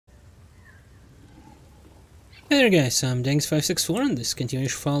Hey there guys, I'm Dankz564 and this is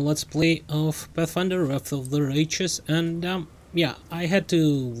continuation file Let's Play of Pathfinder Wrath of the Righteous, and yeah, I had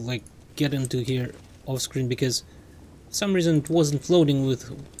to get into here off screen because for some reason it wasn't loading with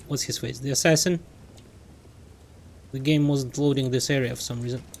what's his face, the assassin. The game wasn't loading this area for some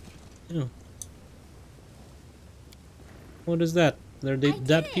reason. Oh. What is that? There are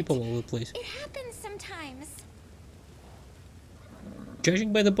dead people all over the place. It happens sometimes.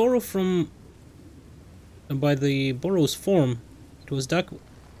 Judging by the borrow's form, it was dug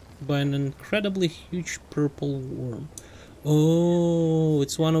by an incredibly huge purple worm. Oh,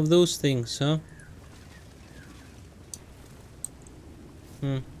 it's one of those things, huh?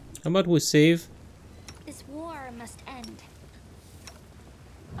 How about we save? This war must end.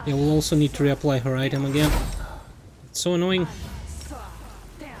 Yeah, we'll also need to reapply her item again. It's so annoying.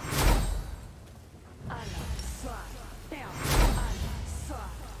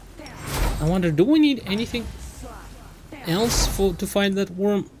 I wonder, do we need anything else to fight that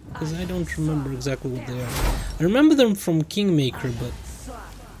worm? Because I don't remember exactly what they are. I remember them from Kingmaker, but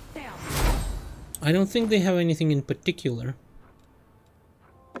I don't think they have anything in particular.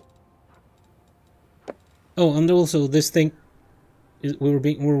 Oh, and also this thing,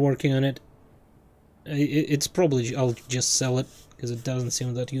 we're working on it. It's probably, I'll just sell it because it doesn't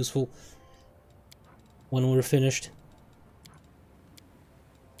seem that useful when we're finished.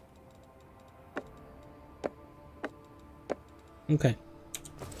 Okay.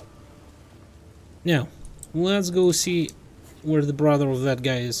 Now, let's go see where the brother of that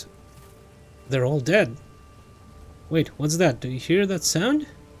guy is. They're all dead. Wait, what's that? Do you hear that sound?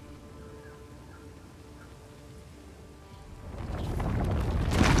 Yep.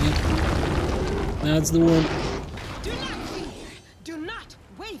 That's the one. Do not fear. Do not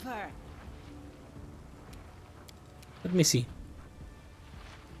waver. Let me see.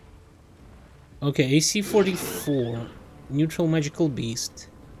 Okay, AC 44. Neutral magical beast.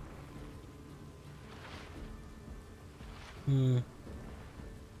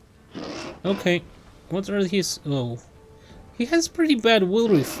 Okay, what are his... Oh, he has pretty bad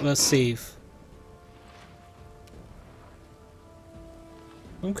will save.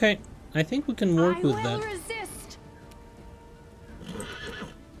 Okay, I think we can work with that. Resist.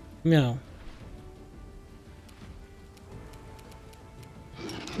 Meow.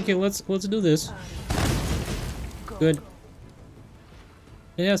 Okay, let's do this. Good.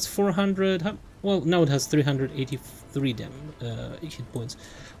 It has 400. Well, now it has 383 hit points,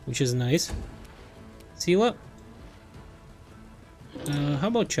 which is nice. Seal up. How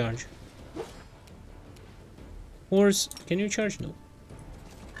about charge? Horse, can you charge? No.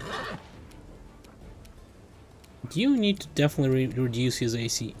 You need to definitely reduce his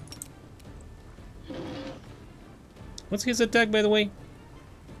AC. What's his attack, by the way?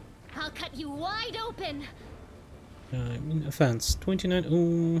 I'll cut you wide open. Offense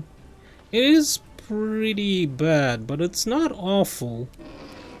 29. It is pretty bad, but it's not awful.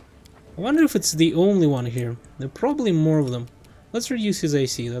 I wonder if it's the only one here. There are probably more of them. Let's reduce his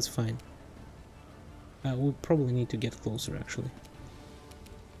AC, that's fine. We'll probably need to get closer, actually.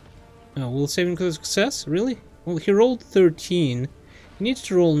 We'll save him because of success? Really? Well, he rolled 13. He needs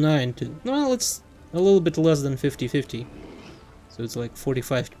to roll 9 too. Well, it's a little bit less than 50-50. So it's like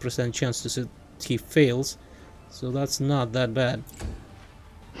 45% chance to he fails. So that's not that bad.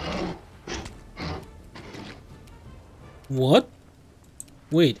 What?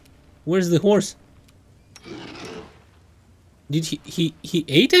 Wait, where's the horse? Did he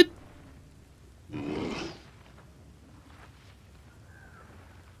ate it?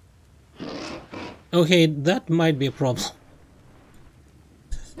 Okay, that might be a problem.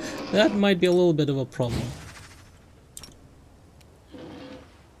 That might be a little bit of a problem.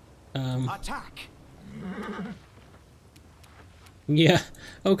 Attack. Yeah,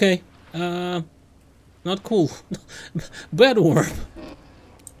 okay. Not cool. Bad worm.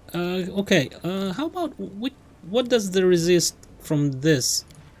 Okay, how about what does the resist from this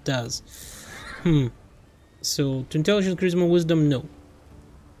does? So, to intelligence, charisma, wisdom, no.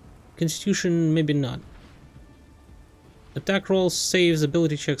 Constitution, maybe not. Attack rolls, saves,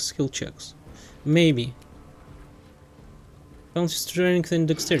 ability checks, skill checks. Maybe. Bounce strength and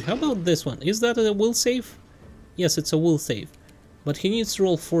dexterity. How about this one? Is that a will save? Yes, it's a will save. But he needs to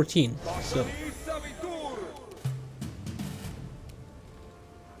roll 14, so...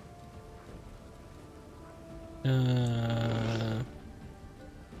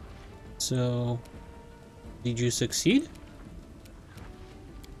 So... Did you succeed?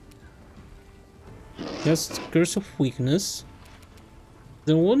 Just Curse of Weakness.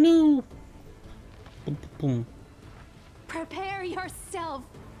 There were no... Boom. Prepare yourself.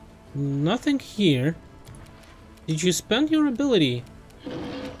 Nothing here. Did you spend your ability?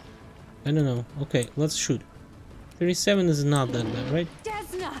 I don't know. Okay, let's shoot. 37 is not that bad, right?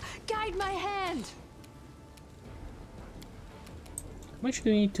 Desna, guide my hand. How much do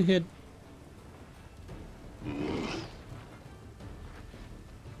you need to hit?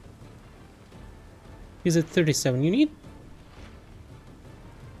 He's at 37. You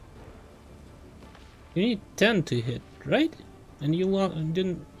need 10 to hit, right? And you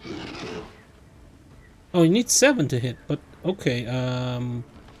didn't. Oh, you need 7 to hit, but okay.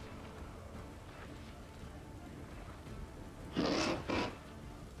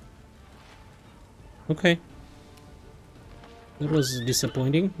 Okay. That was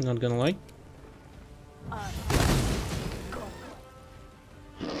disappointing, not gonna lie.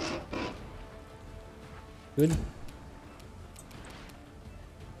 Good.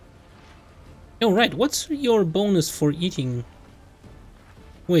 Oh, right. What's your bonus for eating?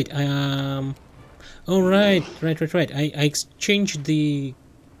 Wait, oh, right. I exchanged the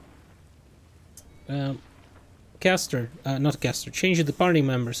caster, not caster. Changed the party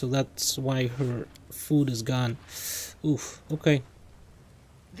member, so that's why her food is gone. Oof. Okay.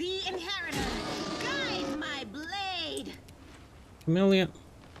 The inheritor, guide my blade. Camellia.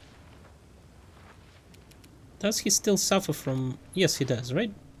 Does he still suffer from... Yes, he does,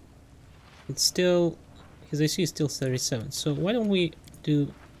 right? It's still... His AC is still 37. So why don't we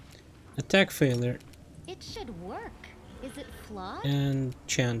do attack failure It should work. Is it flawed? and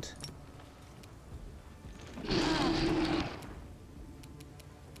chant.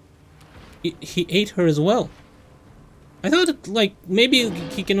 He ate her as well. I thought it, like, maybe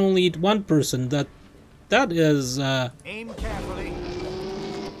he can only eat one person. That is Aim carefully.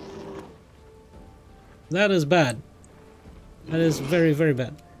 that is bad. That is very, very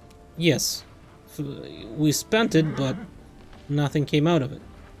bad. Yes, we spent it, but nothing came out of it.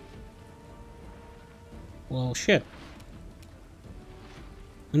 Well, shit.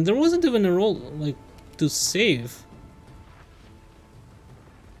 And there wasn't even a roll, like, to save.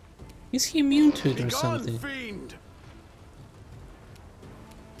 Is he immune to it or something? Fiend.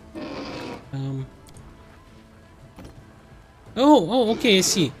 Oh, okay, I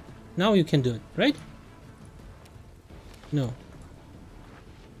see. Now you can do it, right? No.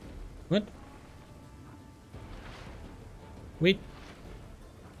 What? Wait.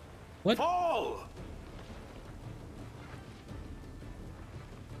 What? Fall.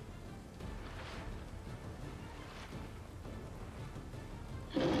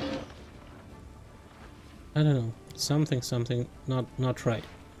 I don't know. Something not right.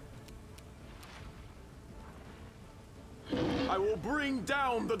 I will bring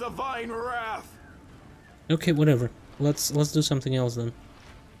down the divine wrath. Okay, whatever. Let's do something else then.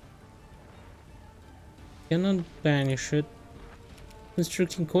 Cannot banish it.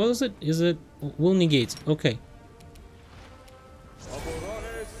 Constricting coils it? Is it will negate? Okay.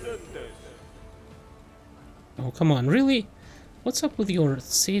 Oh, come on, really? What's up with your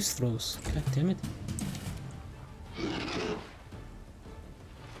save throws? God damn it.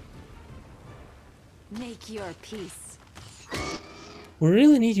 Make your peace. We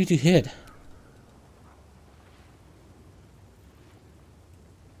really need you to hit.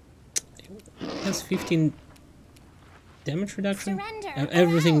 That's 15 damage reduction. Surrender,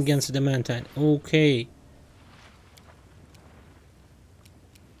 Everything or else. against the Mantine. Okay.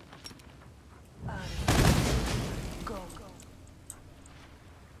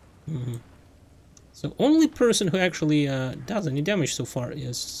 So only person who actually does any damage so far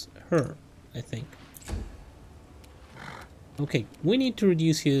is her, I think. Okay, we need to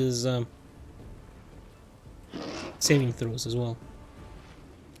reduce his saving throws as well.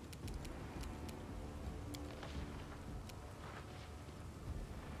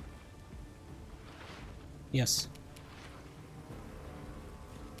 Yes.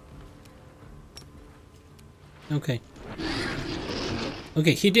 Okay.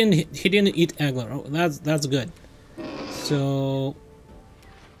 Okay, he didn't eat Aglar. Oh, that's good. So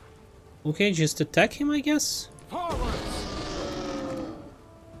okay, just attack him, I guess.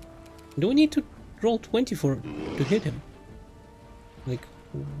 Do we need to roll 20 to hit him? Like,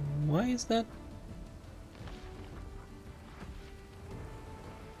 why is that?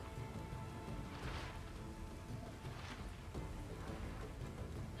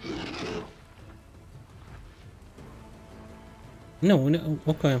 No,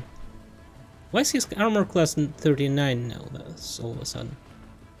 okay. Why is his armor class 39 now? That's all of a sudden.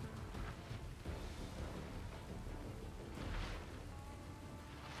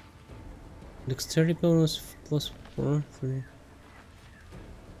 Dexterity bonus plus 4, 3.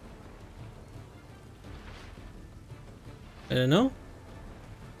 I don't know.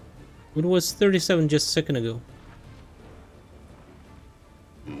 It was 37 just a second ago.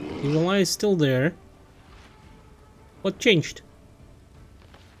 Evil Eye is still there. What changed?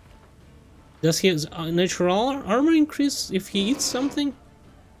 Does his natural armor increase if he eats something?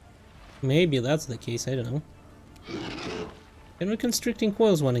 Maybe that's the case, I don't know. Can we constricting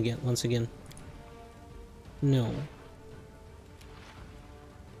coils once again? No.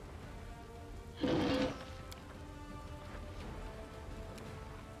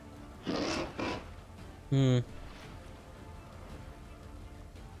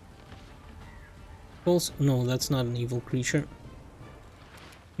 Pulse? No, that's not an evil creature.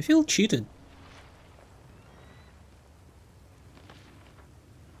 I feel cheated.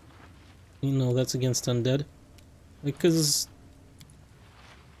 You know, that's against undead. Because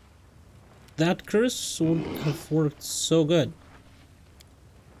that curse would have worked so good.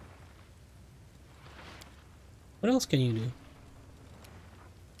 What else can you do?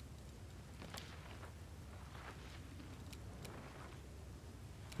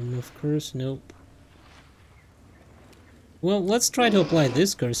 Remove curse? Nope. Well, let's try to apply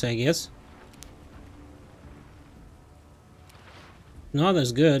this curse, I guess. Not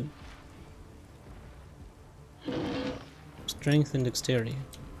as good. Strength and dexterity.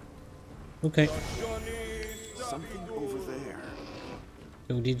 Okay. Something over there.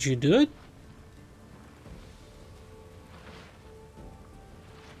 So did you do it?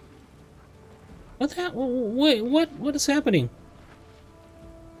 What the wait, what is happening?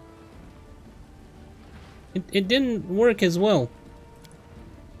 It didn't work as well.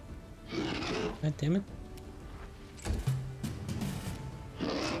 God damn it.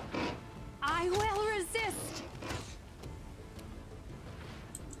 I will resist.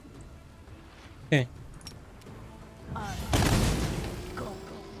 Okay. Go.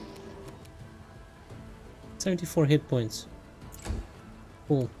 74 hit points.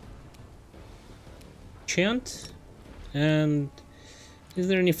 Cool. Chant. And is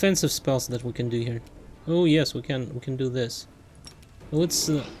there any offensive spells that we can do here? Oh yes, we can do this. Oh, it's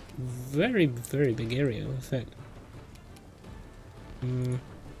a very big area of effect.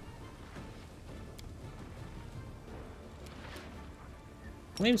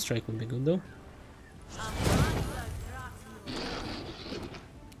 Flame strike would be good though.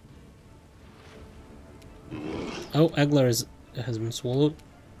 Oh, Eglar has been swallowed.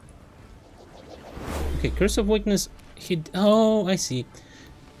 Okay, Curse of Weakness. Oh, I see.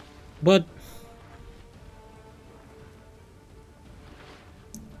 But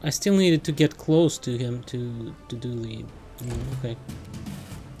I still needed to get close to him to do the... okay.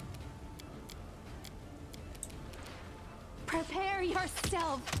 Prepare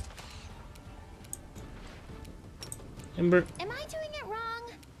yourself. Ember. Am I doing it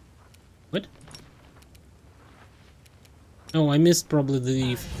wrong? What? Oh, I missed probably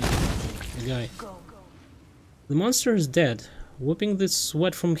the guy. Go. The monster is dead. Wiping the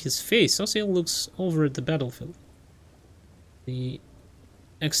sweat from his face, Osiel looks over at the battlefield. The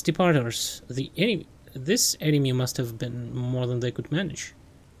Extirpators. This enemy must have been more than they could manage.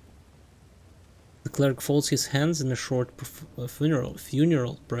 The cleric folds his hands in a short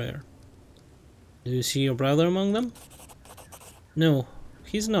funeral prayer. Do you see your brother among them? No,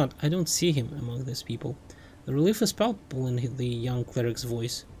 he's not. I don't see him among these people. The relief is palpable in the young cleric's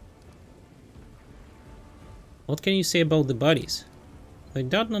voice. What can you say about the bodies? They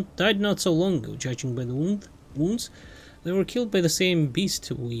died not so long ago, judging by the wounds. They were killed by the same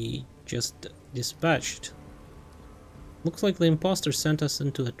beast we just dispatched. Looks like the imposter sent us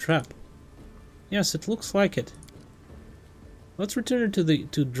into a trap. Yes, it looks like it. Let's return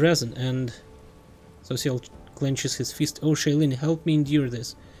to Dresden and... Social clenches his fist. Oh, Shailene, help me endure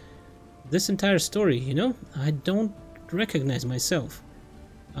this. This entire story, you know? I don't recognize myself.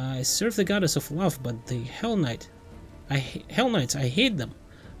 I serve the goddess of love, but the Hell Knights, I hate them.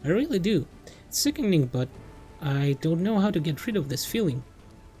 I really do. It's sickening, but I don't know how to get rid of this feeling.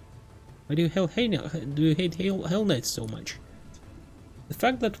 Why do you hate Hell Knights so much? The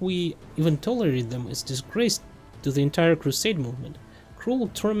fact that we even tolerate them is disgrace to the entire Crusade movement. Cruel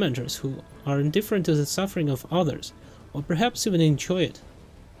tormentors who are indifferent to the suffering of others, or perhaps even enjoy it.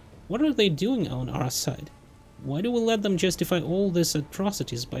 What are they doing on our side? Why do we let them justify all these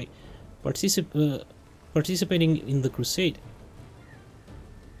atrocities by participating in the Crusade?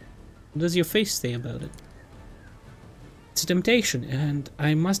 What does your face say about it? It's a temptation, and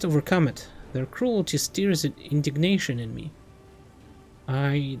I must overcome it. Their cruelty stirs indignation in me.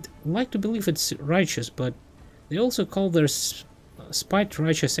 I'd like to believe it's righteous, but they also call their spite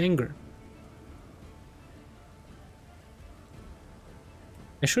righteous anger.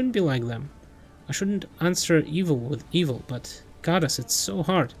 I shouldn't be like them. I shouldn't answer evil with evil, but goddess, it's so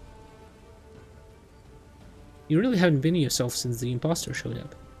hard. You really haven't been yourself since the imposter showed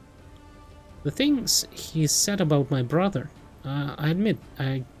up. The things he said about my brother, I admit,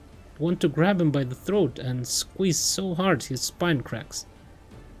 I want to grab him by the throat and squeeze so hard his spine cracks.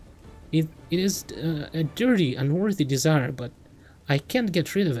 It is a dirty, unworthy desire, but I can't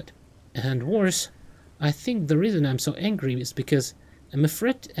get rid of it. And worse, I think the reason I'm so angry is because I'm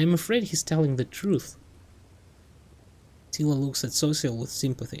afraid he's telling the truth. Tila looks at Social with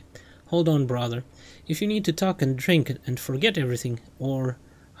sympathy. Hold on, brother. If you need to talk and drink and forget everything, or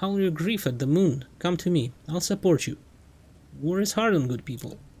howl your grief at the moon, come to me. I'll support you. War is hard on good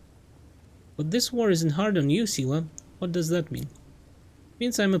people. But this war isn't hard on you, Sila. What does that mean? It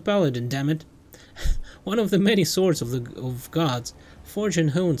means I'm a paladin, damn it. One of the many swords of gods, forged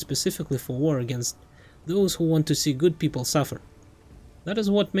and honed specifically for war against those who want to see good people suffer. That is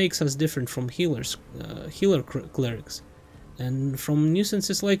what makes us different from healer clerics, and from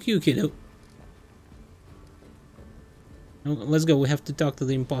nuisances like you, kiddo. Now, let's go, we have to talk to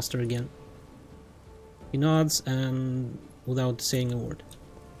the imposter again. He nods and without saying a word.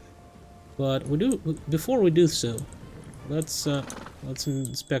 But before we do so, let's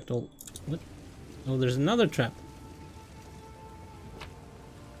inspect all. What? Oh, there's another trap.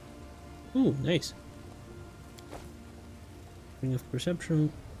 Ooh, nice. Ring of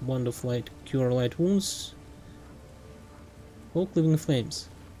Perception, Wand of Light, Cure Light Wounds, Cloak Living Flames.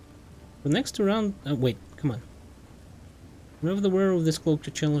 The next round... wait, come on. Whenever the wearer of this cloak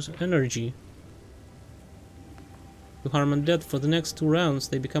to channel energy to harm undead, for the next 2 rounds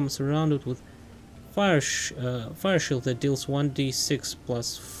they become surrounded with fire shield that deals 1d6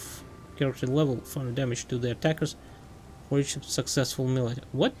 plus character level fire damage to the attackers for each successful melee.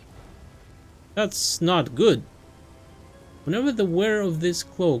 What? That's not good. Whenever the wearer of this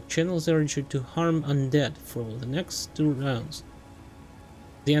cloak channels energy to harm undead for the next 2 rounds,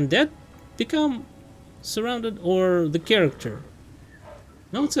 the undead become surrounded, or the character?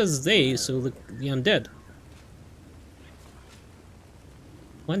 Now it says they, so the undead.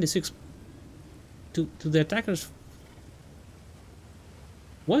 1d6 to the attackers.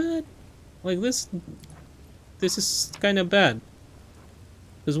 What? Like this is kind of bad.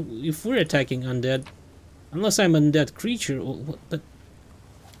 Because if we're attacking undead, unless I'm an undead creature, or what? But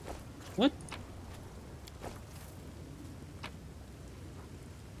what?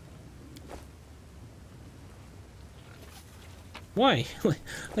 Why?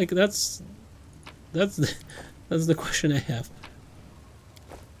 Like that's the question I have.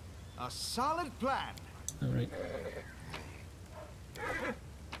 A solid plan. All right.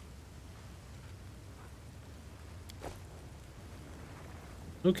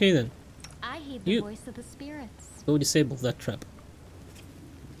 Okay then. I heed the voice of the spirits. Go disable that trap.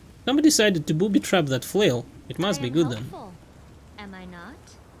 Somebody decided to booby trap that flail. It must be good helpful. Then. Am I not?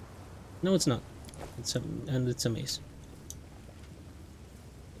 No, it's not. It's a mace.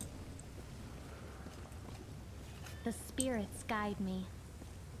 The spirits guide me.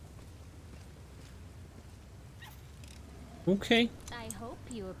 Okay. I hope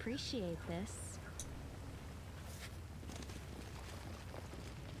you appreciate this.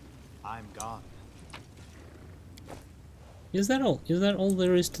 I'm gone. Is that all? Is that all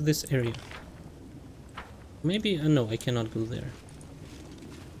there is to this area? Maybe... no, I cannot go there.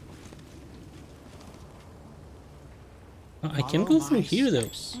 I can go through here, though.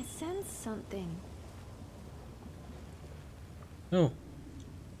 I sense something. Oh.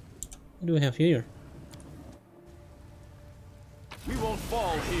 What do we have here? We won't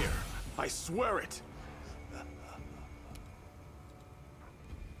fall here. I swear it.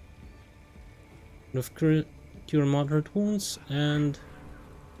 Of cure moderate wounds and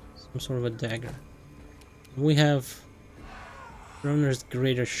some sort of a dagger. We have Runner's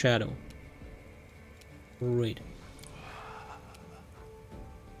Greater Shadow. Great.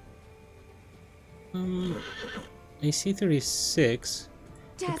 AC 36.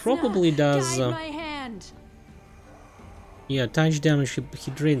 It probably does. My hand. Yeah, touch damage.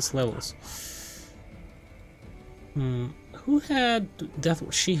 He drains levels. Who had death?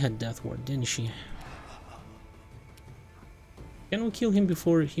 She had death ward, didn't she? Can we kill him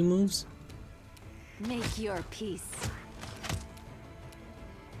before he moves? Make your peace.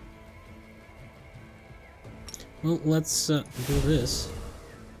 Well, let's do this.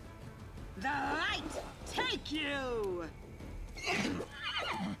 The light take you.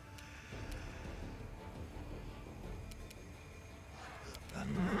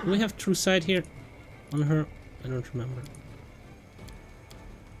 Do we have true sight here on her? I don't remember.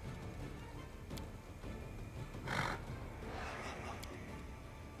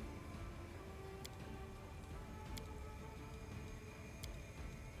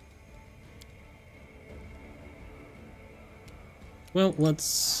 Well,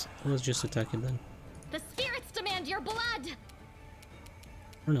 let's Let's just attack it then. The spirits demand your blood.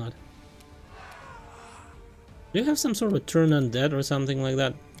 Or not. Do you have some sort of turn undead or something like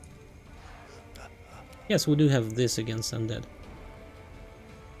that? Yes, we do have this against undead.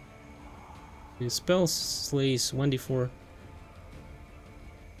 The spell slays 1d4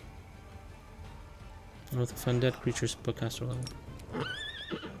 worth of undead creatures per caster level.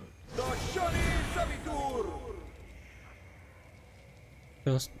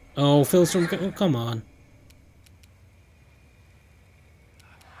 Oh, Philstrom, come on.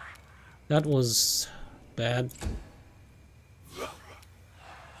 That was bad.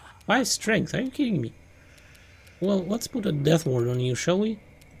 5 strength, are you kidding me? Well, let's put a death ward on you, shall we?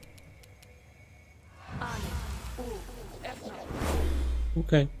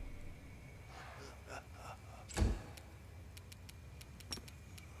 Okay.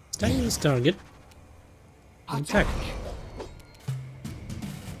 Tiny's target. Attack.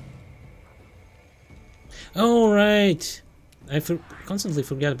 Oh, right. I constantly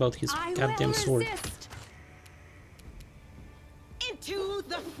forget about his goddamn sword. Into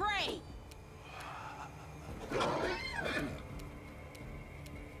the fray.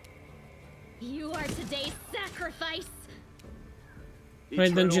 You are today's sacrifice.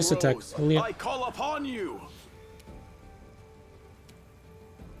 Right, then just attack. I call upon you.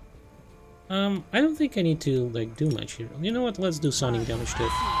 I don't think I need to like do much here. You know what? Let's do sonic damage too.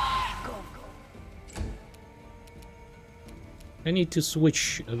 I need to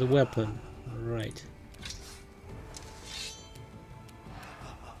switch the weapon. Right.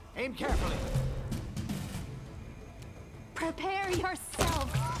 Aim carefully. Prepare yourself.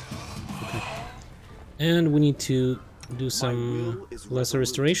 Okay. And we need to do some lesser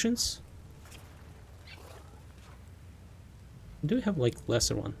restorations. Do we have like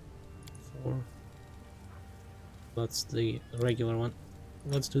lesser one? 4. That's the regular one.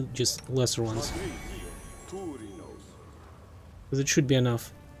 Let's do just lesser ones. Because it should be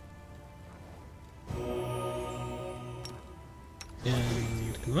enough.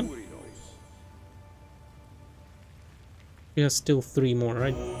 And come on. We have still 3 more,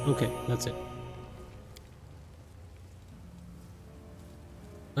 right? Okay, that's it.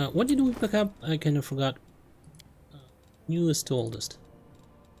 What did we pick up? I kind of forgot. Newest to oldest.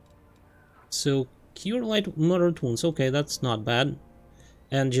 So, cure light moderate wounds. Okay, that's not bad.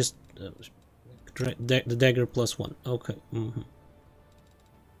 And just the dagger +1. Okay.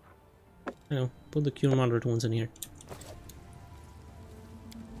 Now, put the cure moderate wounds in here.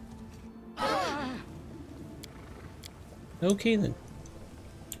 Okay then.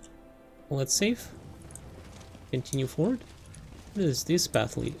 Let's save. Continue forward. What is this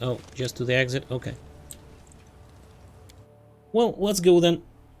path lead? Oh, just to the exit? Okay. Well, let's go then.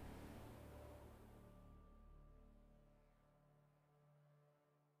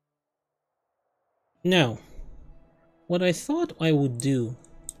 Now, what I thought I would do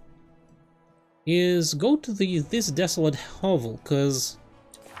is go to this desolate hovel, because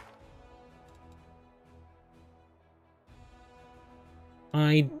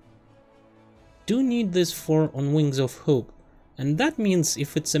I do need this for On Wings of Hope, and that means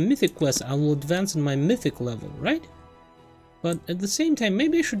if it's a mythic quest, I will advance in my mythic level, right? But at the same time,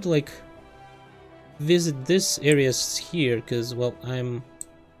 maybe I should like visit this areas here, because well, I'm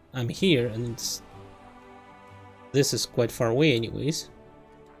here, and this is quite far away, anyways.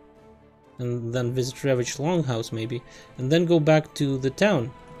 And then visit Ravaged Longhouse, maybe, and then go back to the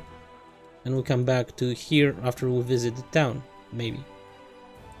town, and we come back to here after we visit the town, maybe.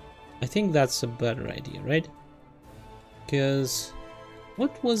 I think that's a better idea, right? Because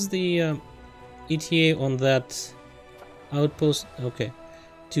what was the ETA on that outpost? Okay,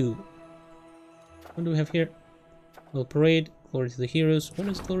 2. What do we have here? Well, parade, glory to the heroes. What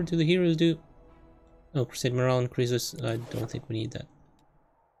does glory to the heroes do? Oh, crusade morale increases. I don't think we need that.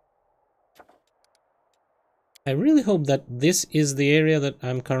 I really hope that this is the area that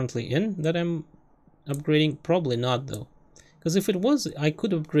I'm currently in that I'm upgrading. Probably not though, because if it was, I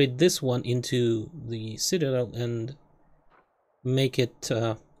could upgrade this one into the citadel and make it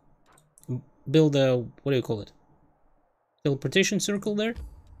build a, what do you call it, teleportation circle there.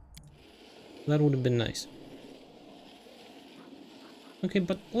 That would have been nice. Okay,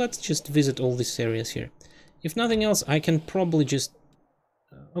 but let's just visit all these areas here. If nothing else, I can probably just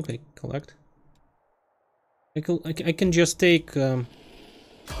okay, collect. I can just take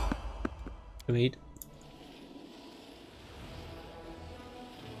wait.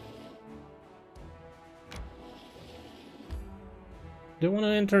 Do I want to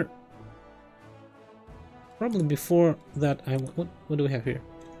enter? Probably before that. What do we have here?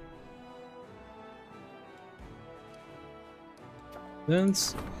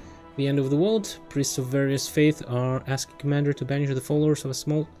 Dankz. The end of the world. Priests of various faiths are asking Commander to banish the followers of a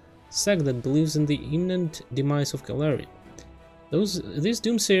small sect that believes in the imminent demise of Galarian. These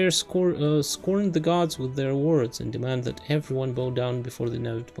doomsayers scorn the gods with their words and demand that everyone bow down before the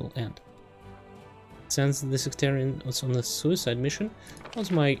inevitable end. Sends the sectarian on a suicide mission.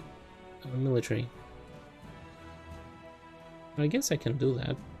 What's my military? I guess I can do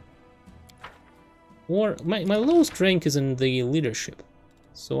that. Or my lowest rank is in the leadership,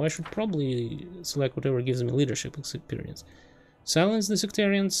 so I should probably select whatever gives me leadership experience. Silence the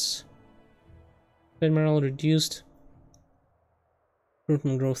sectarians. Pet morale reduced.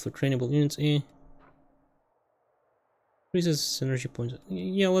 Recruitment growth for trainable units. Increases energy points.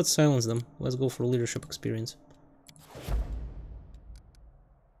 Yeah, let's silence them. Let's go for leadership experience.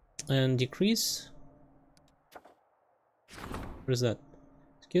 And decrease. What is that?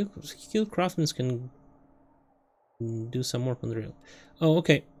 Skilled craftsmen can do some work on the rail. Oh,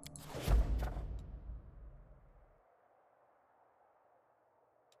 okay.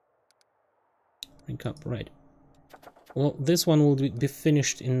 Rank up, right. Well, this one will be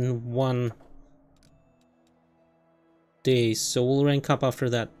finished in 1 day, so we'll rank up after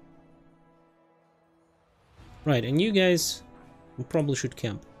that. Right, and you guys probably should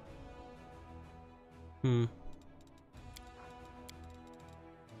camp.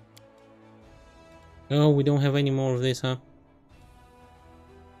 Oh, we don't have any more of this, huh?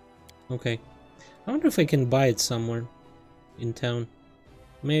 Okay. I wonder if I can buy it somewhere in town.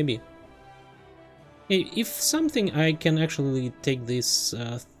 Maybe. Hey, if something, I can actually take this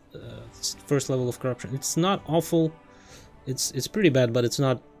first level of corruption. It's not awful. It's pretty bad, but it's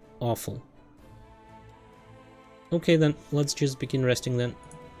not awful. Okay, then let's just begin resting then.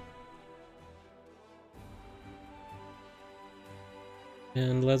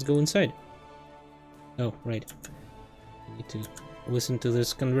 And let's go inside. Oh, right. I need to listen to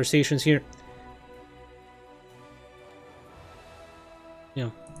these conversations here. Yeah.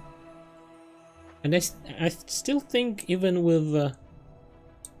 And I still think even with...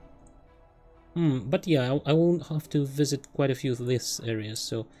 but yeah, I will have to visit quite a few of these areas,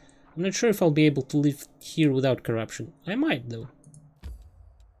 so... I'm not sure if I'll be able to live here without corruption. I might, though.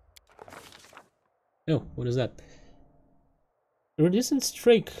 Oh, what is that? A iridescent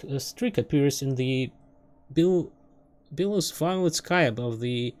streak appears in the billows violet sky above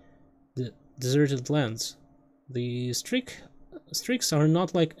the deserted lands. The streaks are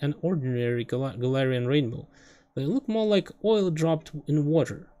not like an ordinary Galarian rainbow. They look more like oil dropped in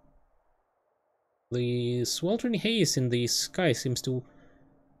water. The sweltering haze in the sky seems to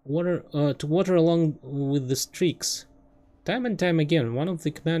water along with the streaks. Time and time again, one of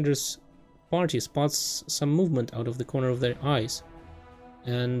the commander's party spots some movement out of the corner of their eyes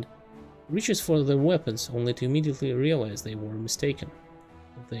and reaches for their weapons, only to immediately realize they were mistaken.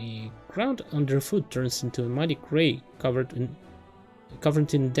 The ground underfoot turns into a muddy gray, covered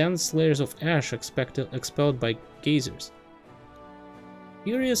in dense layers of ash expelled by geysers.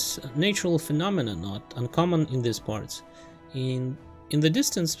 Curious natural phenomena not uncommon in these parts. In the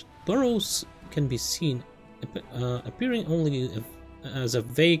distance, burrows can be seen, appearing only as a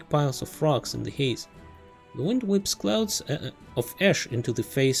vague piles of rocks in the haze. The wind whips clouds of ash into the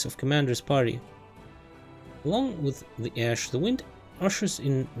face of Commander's party. Along with the ash, the wind ushers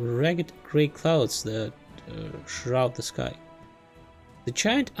in ragged grey clouds that shroud the sky. The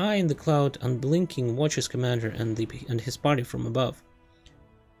giant eye in the cloud, unblinking, watches Commander and his party from above.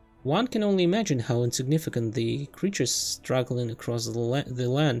 One can only imagine how insignificant the creatures struggling across the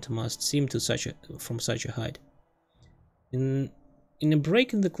land must seem to from such a height. In a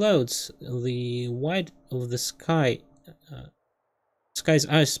break in the clouds, the white of the sky's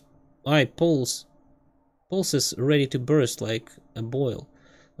eye pulses ready to burst like a boil.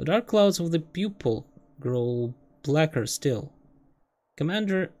 The dark clouds of the pupil grow blacker still.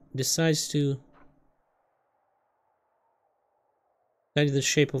 Commander decides to study the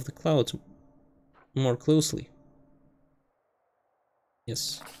shape of the clouds more closely.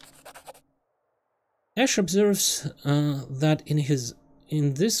 Yes. Ash observes that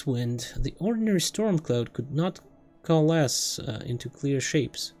in this wind, the ordinary storm cloud could not coalesce into clear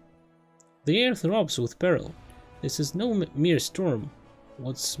shapes. The air throbs with peril. This is no mere storm.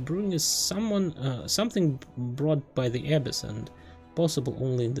 What's brewing is something brought by the abyss and possible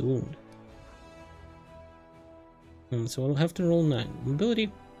only in the wound. So I'll have to roll 9. Mobility.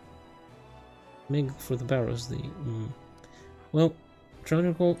 Make for the barrows. Well, try to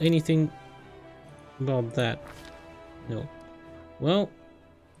recall anything about that. No. Well,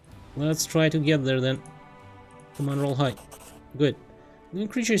 let's try to get there then. Come on, roll high. Good. Living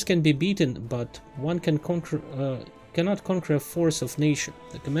creatures can be beaten, but one can cannot conquer a force of nature.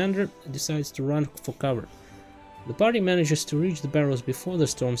 The commander decides to run for cover. The party manages to reach the barrows before the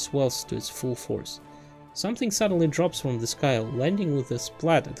storm swells to its full force. Something suddenly drops from the sky, landing with a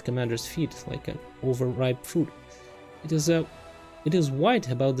splat at the commander's feet like an overripe fruit. It is white,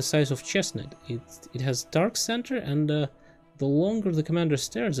 about the size of chestnut. It has dark center, and the longer the commander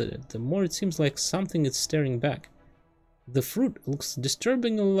stares at it, the more it seems like something is staring back. The fruit looks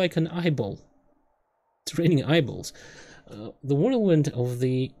disturbingly like an eyeball. It's raining eyeballs. The whirlwind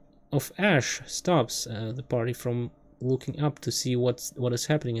of ash stops the party from looking up to see what is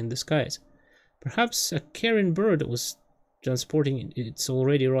happening in the skies. Perhaps a carrion bird was transporting its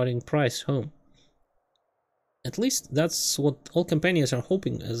already rotting prize home. At least that's what all companions are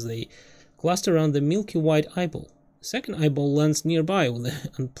hoping as they cluster around the milky white eyeball. The second eyeball lands nearby with an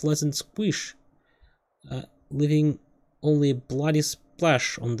unpleasant squish, leaving only a bloody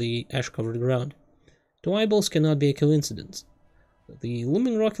splash on the ash-covered ground. Two eyeballs cannot be a coincidence. The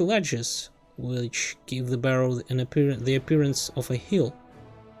looming rocky ledges, which give the barrow the appearance of a hill,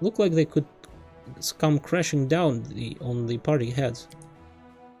 look like they could come crashing down on the party heads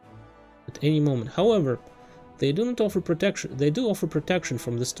at any moment. However, they do not offer protection. They do offer protection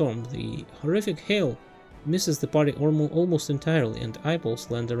from the storm. The horrific hail misses the party almost entirely, and eyeballs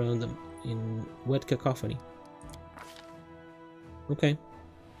land around them in wet cacophony. Okay.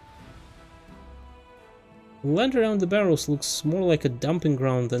 The land around the barrows looks more like a dumping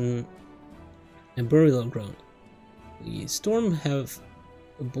ground than a burial ground. The storm have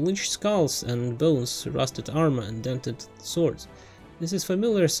bleached skulls and bones, rusted armor and dented swords. This is a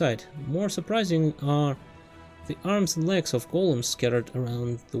familiar sight. More surprising are the arms and legs of golems scattered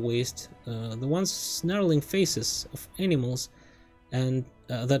around the waste, the once snarling faces of animals, and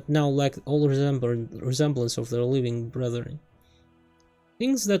that now lack all resemblance of their living brethren.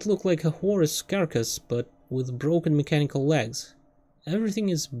 Things that look like a horse carcass, but with broken mechanical legs. Everything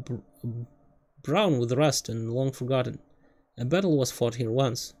is brown with rust and long forgotten. A battle was fought here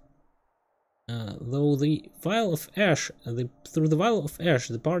once. Through the vial of ash,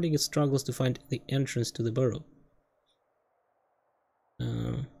 the party struggles to find the entrance to the burrow.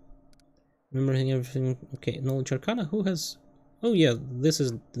 Remembering everything. Okay, knowledge arcana. Who has? Oh yeah,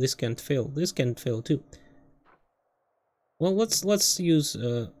 this can't fail. This can't fail too. Well, let's use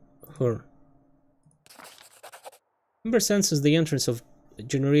her. Ember senses the entrance of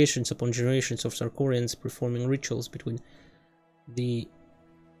generations upon generations of Sarkorians performing rituals between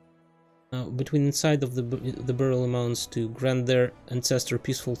inside of the burial mounds to grant their ancestor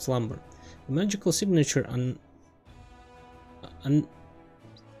peaceful slumber. The magical signature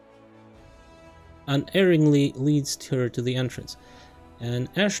unerringly leads her to the entrance. An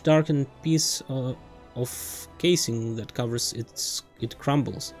ash-darkened piece of casing that covers it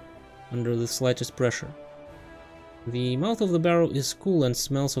crumbles under the slightest pressure. The mouth of the barrow is cool and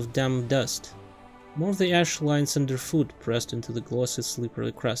smells of damp dust. More of the ash lines underfoot pressed into the glossy,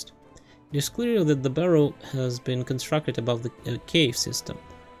 slippery crust. It is clear that the barrow has been constructed above the cave system.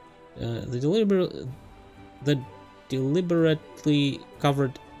 The deliberately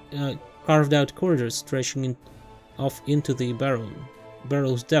carved out corridors stretching off into the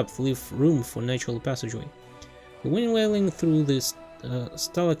barrow's depth leave room for natural passageway. The wind wailing through the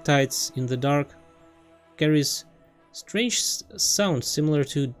stalactites in the dark carries strange sounds similar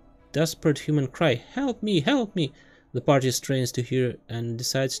to desperate human cry. Help me! Help me! The party strains to hear and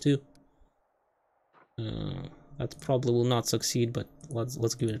decides to. That probably will not succeed, but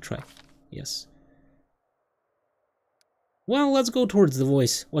let's give it a try. Yes. Well, let's go towards the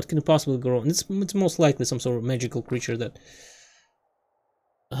voice. What can possibly go wrong? It's most likely some sort of magical creature that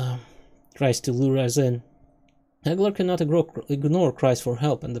tries to lure us in. Hagler cannot ignore cries for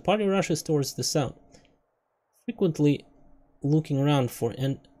help, and the party rushes towards the sound, frequently looking around for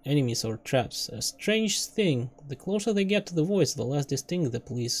enemies or traps. A strange thing, the closer they get to the voice, the less distinct the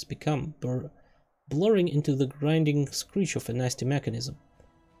police become, blurring into the grinding screech of a nasty mechanism.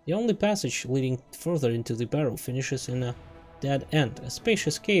 The only passage leading further into the barrow finishes in a dead end, a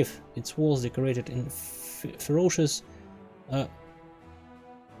spacious cave, its walls decorated in ferocious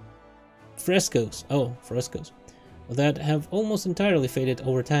frescoes that have almost entirely faded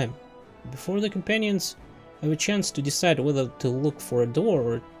over time. Before the companions have a chance to decide whether to look for a door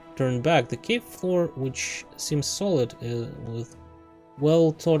or turn back, the cave floor, which seems solid with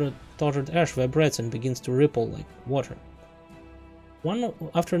well-tottered ash, vibrates and begins to ripple like water. One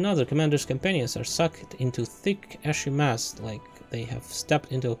after another, Commander's companions are sucked into thick, ashy mass like they have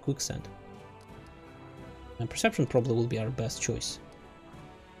stepped into a quicksand. And perception probably will be our best choice.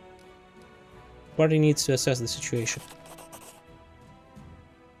 Party needs to assess the situation.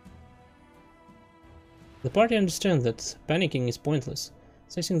 The party understands that panicking is pointless.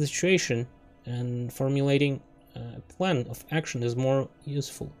 Assessing the situation and formulating a plan of action is more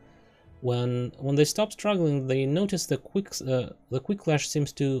useful. When they stop struggling, they notice the quick ash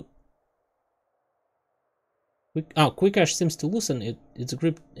seems to loosen its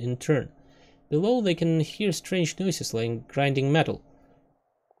grip in turn. Below, they can hear strange noises like grinding metal.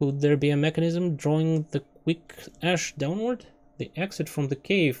 Could there be a mechanism drawing the quick ash downward? The exit from the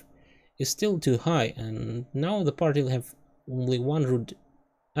cave is still too high, and now the party will have only one route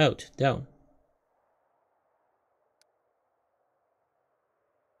out, down.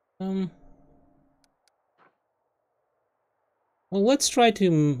 Well, let's try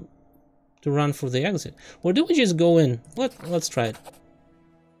to run for the exit. Or do we just go in? Let's try it.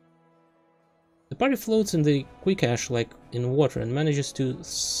 The party floats in the quick ash like in water and manages to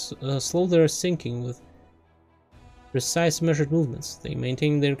slow their sinking with precise measured movements. They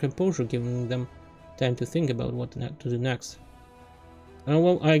maintain their composure, giving them time to think about what to do next.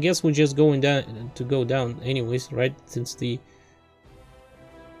 Well, I guess we're just going down to go down anyways, right? Since the...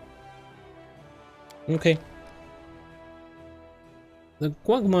 Okay. The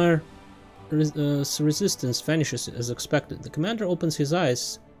quagmire resistance vanishes as expected. The commander opens his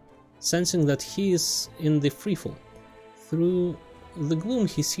eyes, sensing that he is in the freefall. Through the gloom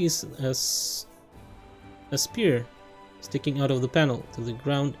he sees a spear sticking out of the panel to the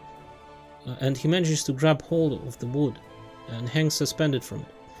ground, and he manages to grab hold of the wood and hangs suspended from it.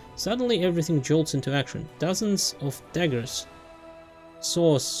 Suddenly everything jolts into action. Dozens of daggers,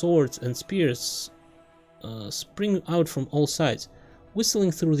 saws, swords and spears spring out from all sides,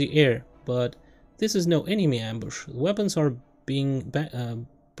 whistling through the air, but this is no enemy ambush. The weapons are being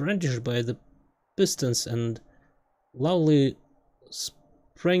brandished by the pistons and loudly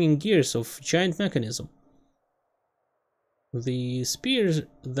springing gears of giant mechanism. The spear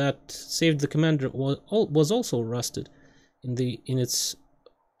that saved the commander was also rusted in its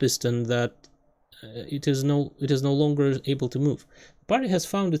piston that it is no longer able to move. The party has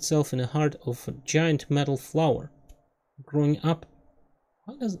found itself in the heart of a giant metal flower growing up.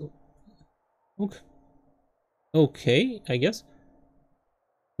 How does okay, I guess.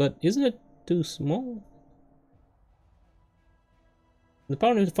 But isn't it too small? The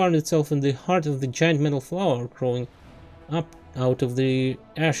party found itself in the heart of the giant metal flower growing up out of the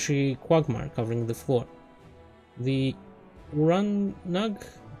ashy quagmire covering the floor. The Uranag,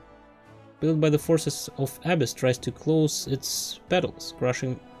 built by the forces of Abyss, tries to close its petals,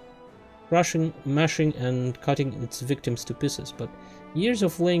 crushing, mashing and cutting its victims to pieces, but years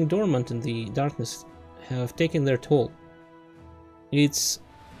of laying dormant in the darkness have taken their toll. Its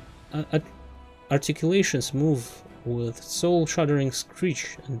articulations move with soul-shuddering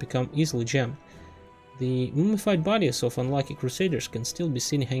screech and become easily jammed. The mummified bodies of unlucky crusaders can still be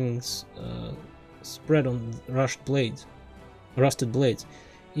seen hanging spread on rusted blades.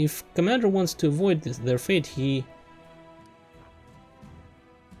 If Commander wants to avoid their fate, he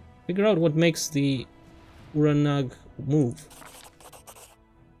figure out what makes the Uranag move.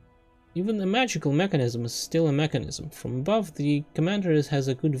 Even a magical mechanism is still a mechanism. From above, the Commander has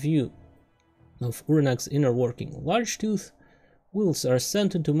a good view of Uranag's inner working. Large tooth wheels are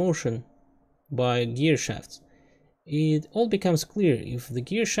sent into motion by gear shafts. It all becomes clear. If the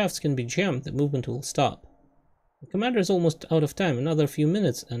gear shafts can be jammed, the movement will stop. The commander is almost out of time. Another few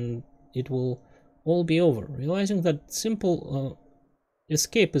minutes and it will all be over. Realizing that simple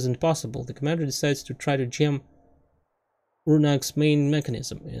escape isn't possible, the commander decides to try to jam Uranag's main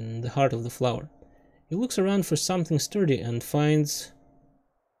mechanism in the heart of the flower. He looks around for something sturdy and finds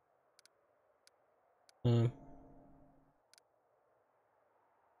a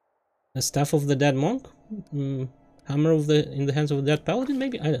staff of the dead monk? Hammer in the hands of the dead paladin,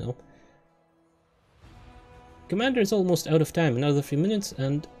 maybe? I don't know. Commander is almost out of time. Another few minutes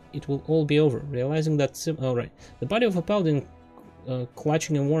and it will all be over. Realizing that the body of a paladin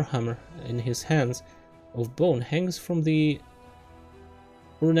clutching a warhammer in his hands of bone hangs from the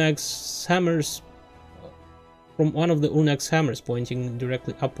Uranag's hammers, from one of the Uranag's hammers pointing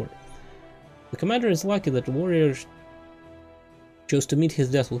directly upward. The commander is lucky that the warrior chose to meet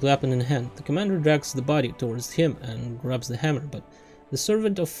his death with weapon in hand. The commander drags the body towards him and grabs the hammer, but the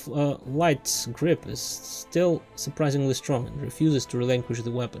servant of light's grip is still surprisingly strong and refuses to relinquish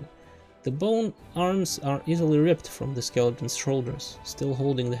the weapon. The bone arms are easily ripped from the skeleton's shoulders, still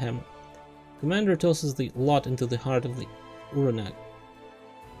holding the hammer. Commander tosses the lot into the heart of the Uranag.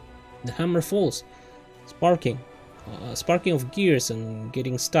 The hammer falls, sparking of gears and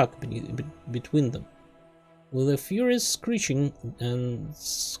getting stuck between them. With a furious screeching and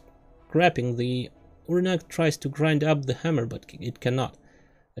scrapping, the Uranag tries to grind up the hammer, but it cannot.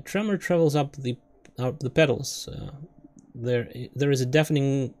 A tremor travels up the the pedals. There is a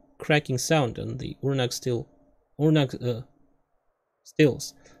deafening cracking sound, and the Urnag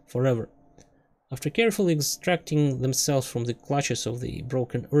stills forever. After carefully extracting themselves from the clutches of the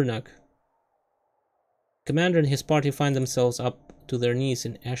broken Urnag, Commander and his party find themselves up to their knees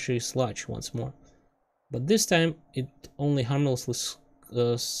in ashy sludge once more. But this time, it only harmlessly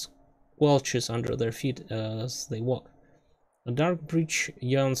squelches under their feet as they walk. A dark breach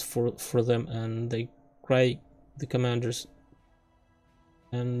yawns for them, and they cry the commanders.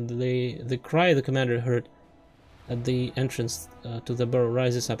 And the cry the commander heard at the entrance to the burrow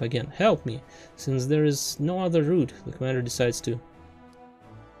rises up again. Help me! Since there is no other route, the commander decides to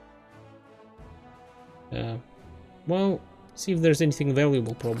well, see if there's anything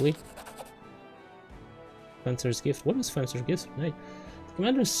valuable, probably. Fencer's gift. What is Fencer's gift? Right. The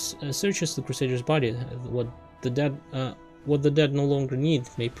commander searches the Crusader's body. What the dead no longer need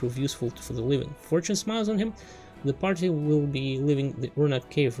may prove useful for the living. Fortune smiles on him. The party will be leaving the Urnag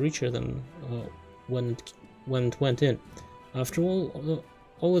cave richer than when it went in. After all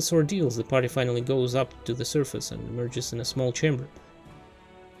its ordeals, the party finally goes up to the surface and emerges in a small chamber.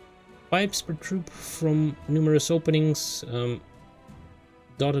 Pipes protrude from numerous openings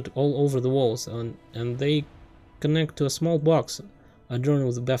dotted all over the walls, and they connect to a small box adorned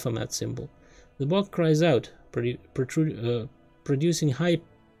with the Baphomet symbol. The box cries out, producing high,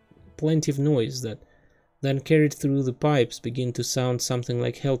 plaintive noise that then carried through the pipes begin to sound something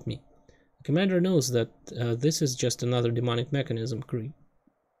like "Help me." The commander knows that this is just another demonic mechanism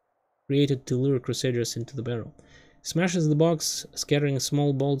created to lure Crusaders into the barrow. He smashes the box, scattering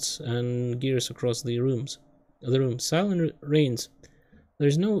small bolts and gears across the room. Silence reigns.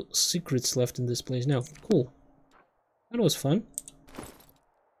 There's no secrets left in this place now. Cool. That was fun.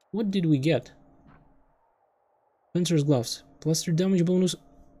 What did we get? Fencer's gloves. +3 damage bonus.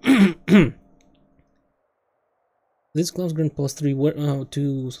 These gloves grant +3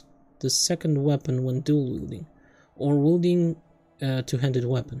 to the second weapon when dual wielding, or wielding a two-handed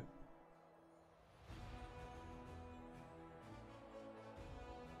weapon.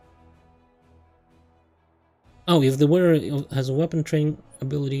 Oh, if the wearer has a weapon training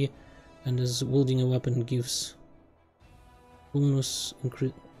ability and is wielding a weapon, gives bonus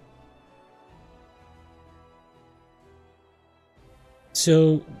increase.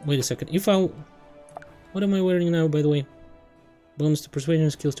 So, wait a second. If I'll... What am I wearing now, by the way? Bonus to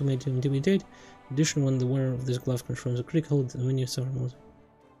persuasion skills to make to intimidate. In addition, when the wearer of this glove confirms a critical, when you suffer more.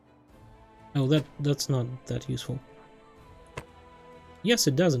 Oh, that's not that useful. Yes,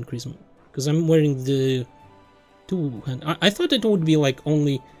 it does increase, because I'm wearing the two-hand. I thought it would be like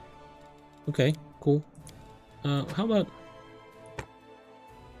only. Okay, cool. How about?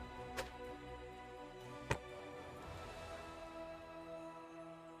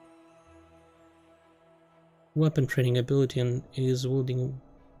 Weapon training ability, and is wielding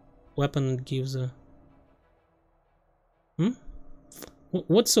weapon gives a.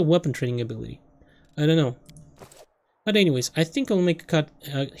 What's a weapon training ability? I don't know. But anyways, I think I'll make a cut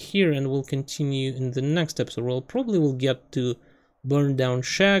here, and we'll continue in the next episode. We'll probably get to Burn Down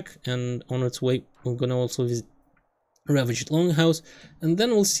Shack, and on its way we're gonna also visit Ravaged Longhouse, and then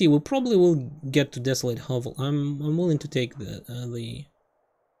we'll see. We probably will get to Desolate Hovel. I'm willing to take the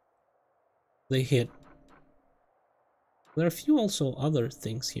hit. There are a few also other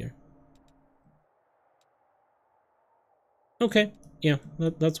things here. Okay, yeah,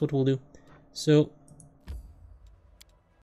 that's what we'll do. So